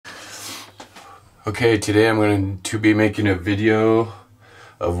Okay, today I'm going to be making a video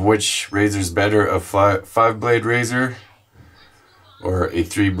of which razor is better, a 5-blade razor or a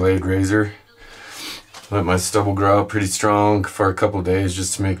 3-blade razor. Let my stubble grow out pretty strong for a couple days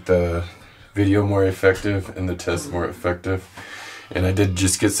just to make the video more effective and the test more effective. And I did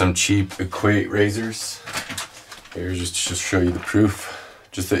just get some cheap Equate razors. Here, just to show you the proof.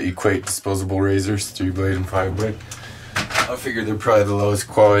 Just the Equate disposable razors, 3-blade and 5-blade. I figured they're probably the lowest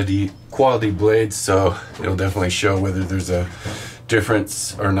quality blades, so it'll definitely show whether there's a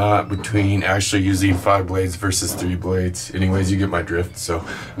difference or not between actually using 5 blades versus 3 blades. Anyways, you get my drift. So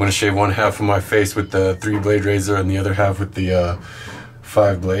I'm going to shave one half of my face with the 3-blade razor and the other half with the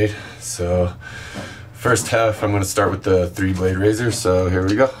 5-blade. So first half I'm going to start with the 3-blade razor, so here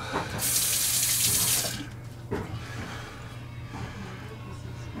we go.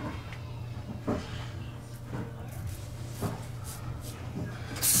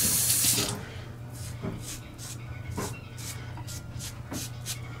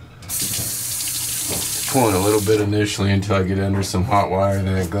 Pulling a little bit initially until I get under some hot wire,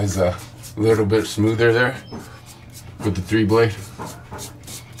 then it goes a little bit smoother there with the 3-blade.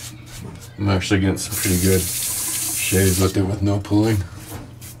 I'm actually getting some pretty good shaves with it with no pulling.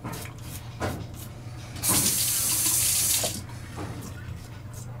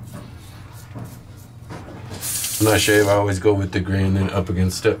 When I shave, I always go with the grain then up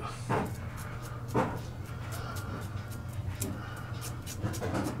against it.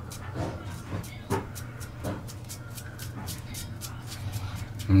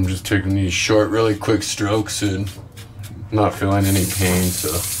 I'm just taking these short, really quick strokes and not feeling any pain, so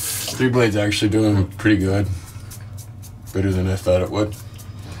 3-blade's actually doing pretty good. Better than I thought it would.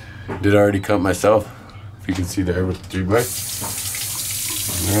 Did already cut myself, if you can see there with the 3-blade.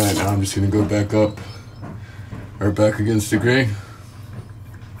 Alright, now I'm just gonna go back up, right back against the grain.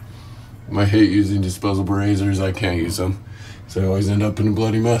 I hate using disposable razors, I can't use them, so I always end up in a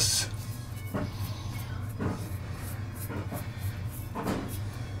bloody mess.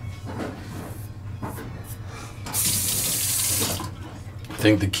 I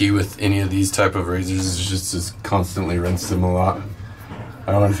think the key with any of these type of razors is just to constantly rinse them a lot.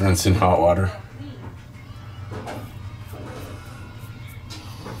 I always rinse in hot water.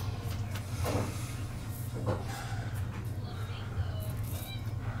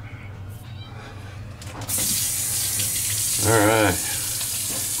 Alright,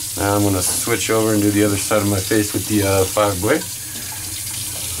 now I'm going to switch over and do the other side of my face with the 5-blade.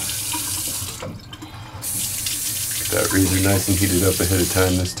 That razor nice and heated up ahead of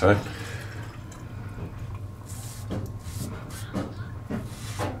time this time.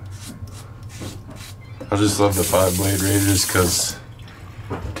 I just love the 5-blade razors because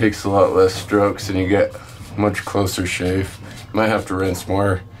it takes a lot less strokes and you get much closer shave. You might have to rinse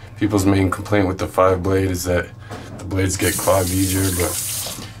more. People's main complaint with the 5-blade is that the blades get clogged easier, but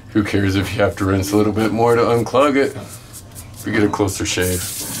who cares if you have to rinse a little bit more to unclog it? If you get a closer shave,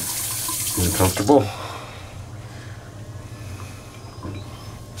 you're comfortable.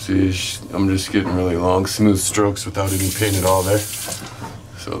 See, I'm just getting really long, smooth strokes without any pain at all there.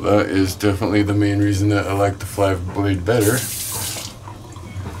 So that is definitely the main reason that I like the 5-blade better.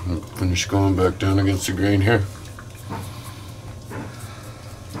 Finish going back down against the grain here.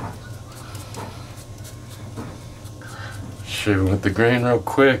 Shaving with the grain real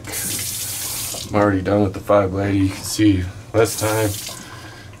quick. I'm already done with the 5-blade. You can see less time.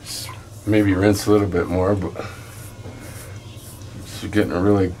 Just maybe rinse a little bit more, but you're getting a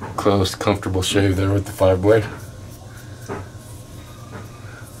really close, comfortable shave there with the 5-blade.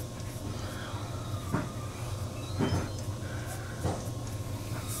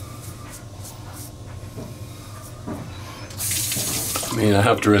 I mean, I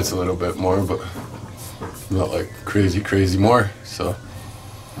have to rinse a little bit more, but not like crazy more. So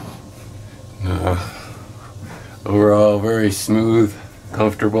overall, very smooth,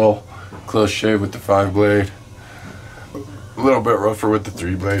 comfortable, close shave with the 5-blade. A little bit rougher with the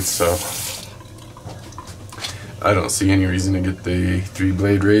 3-blade, so I don't see any reason to get the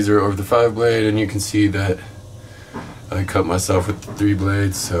 3-blade razor over the 5-blade, and you can see that I cut myself with the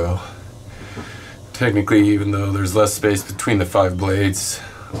 3-blade, so technically, even though there's less space between the 5 blades,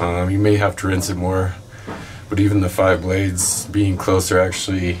 you may have to rinse it more, but even the 5 blades being closer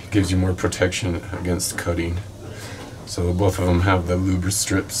actually gives you more protection against cutting. So both of them have the lubra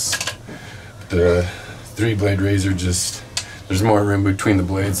strips. The 3-blade razor just, there's more room between the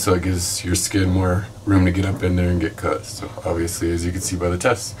blades, so it gives your skin more room to get up in there and get cut. So obviously, as you can see by the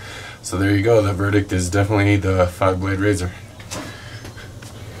test. So there you go, the verdict is definitely the 5-blade razor.